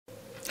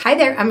Hi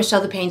there, I'm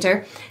Michelle the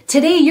Painter.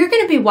 Today you're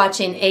going to be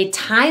watching a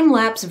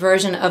time-lapse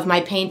version of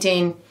my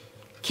painting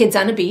Kids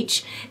on a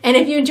Beach. And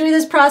if you enjoy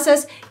this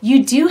process,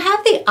 you do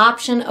have the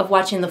option of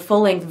watching the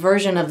full-length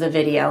version of the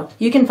video.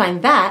 You can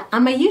find that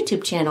on my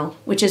YouTube channel,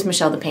 which is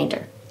Michelle the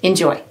Painter.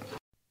 Enjoy.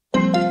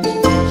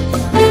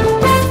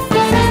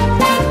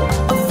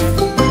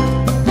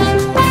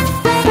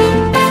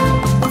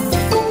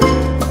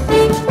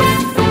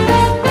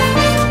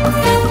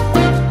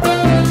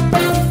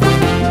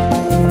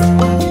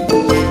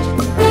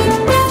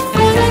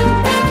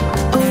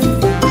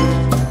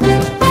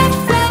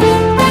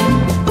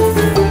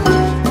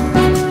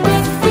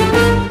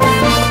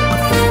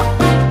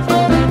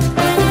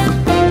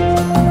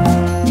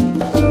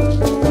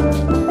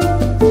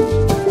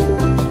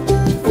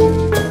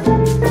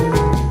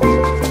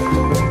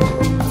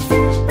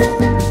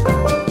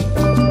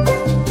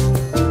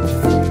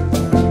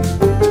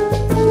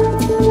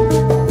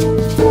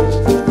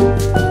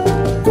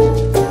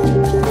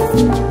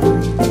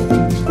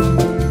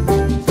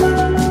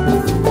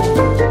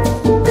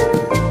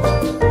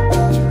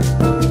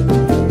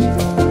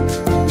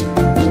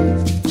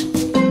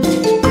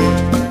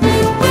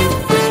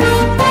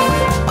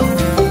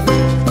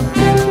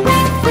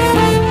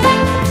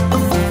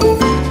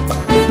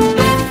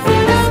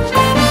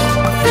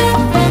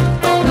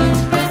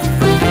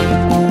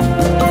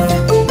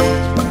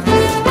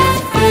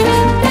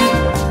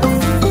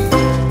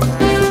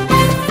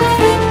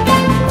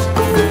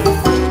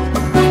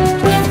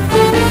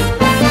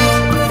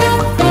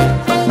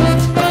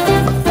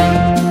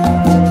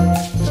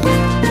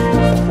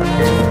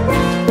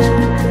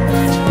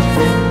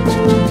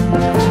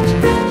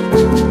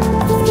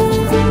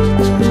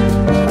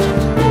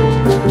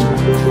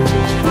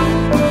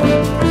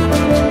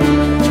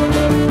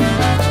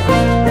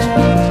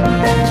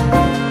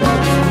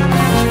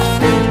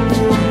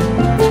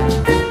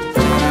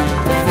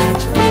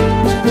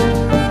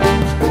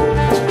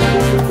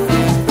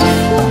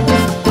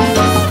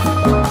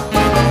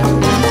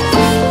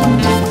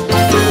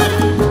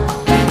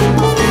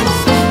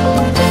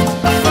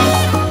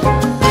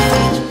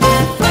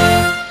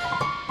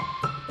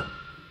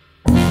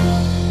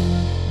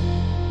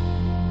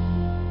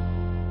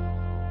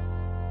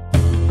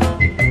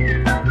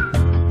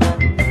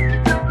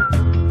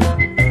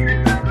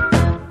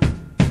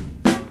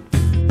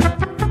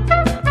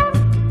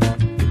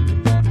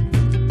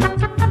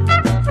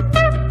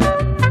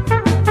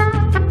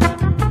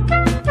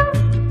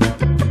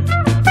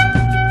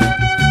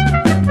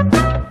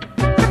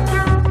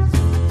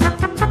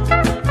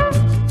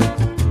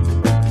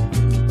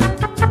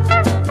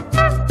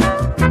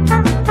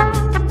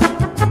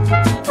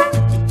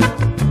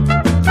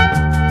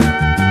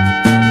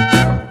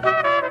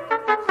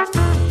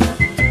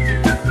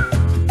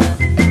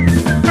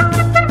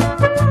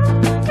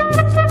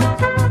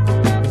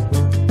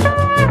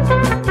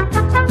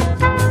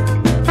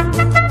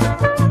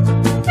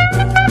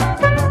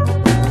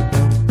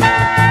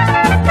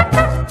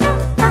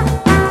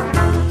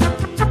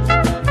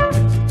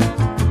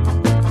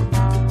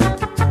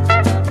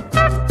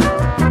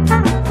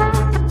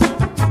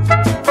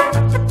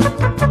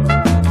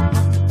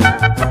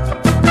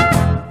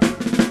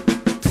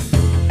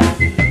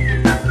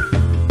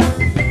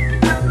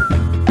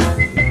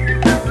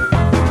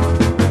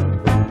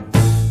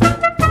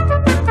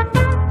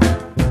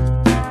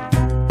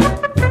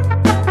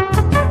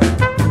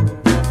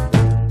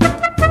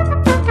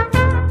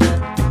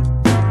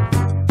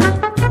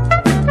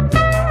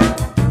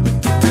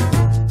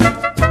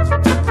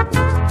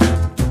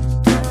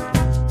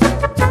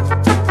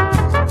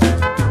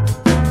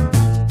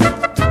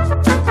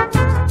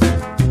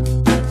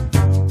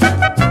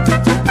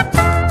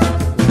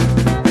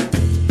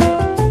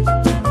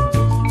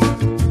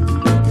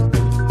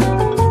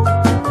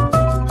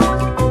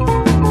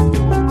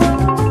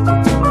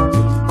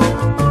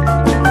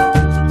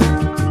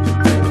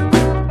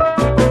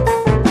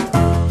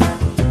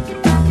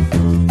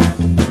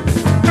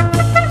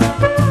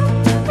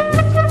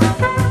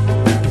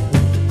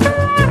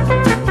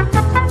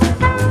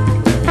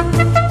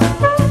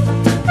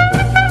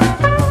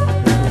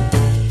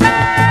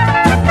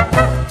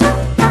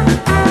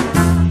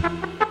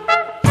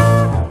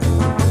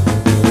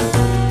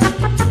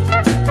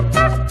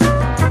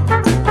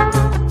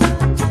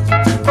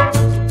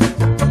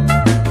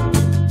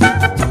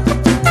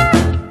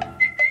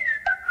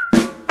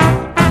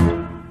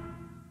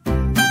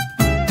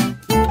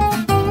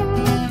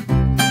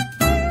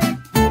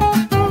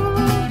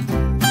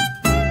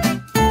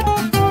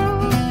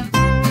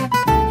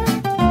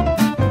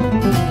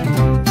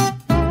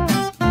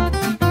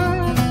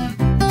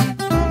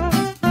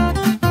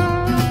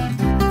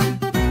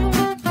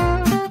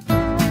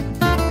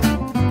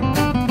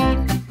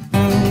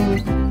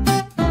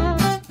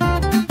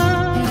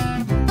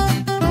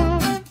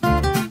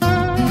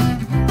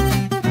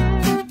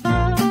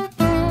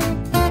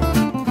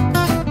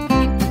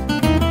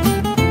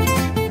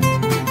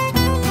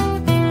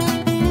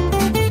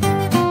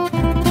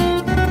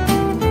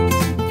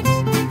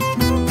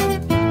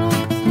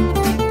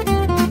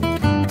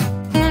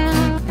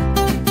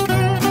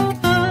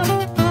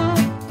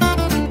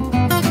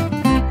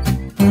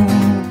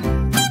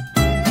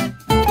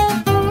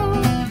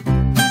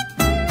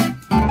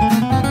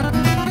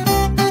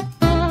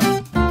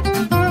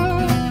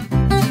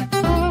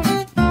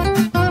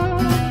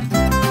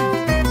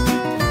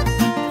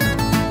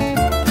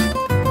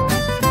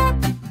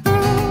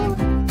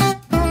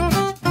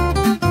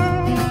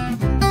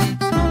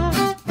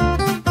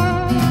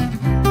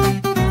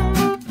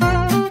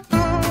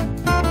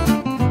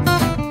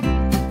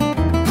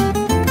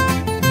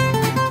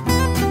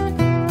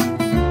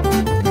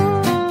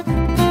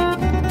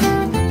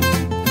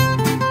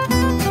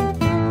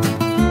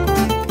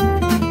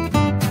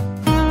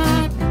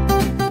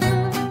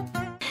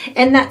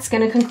 And that's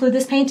going to conclude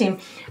this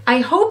painting. I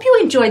hope you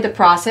enjoyed the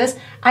process.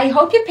 I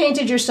hope you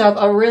painted yourself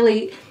a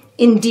really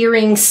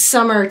endearing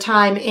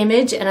summertime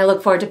image, and I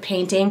look forward to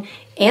painting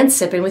and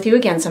sipping with you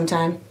again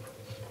sometime.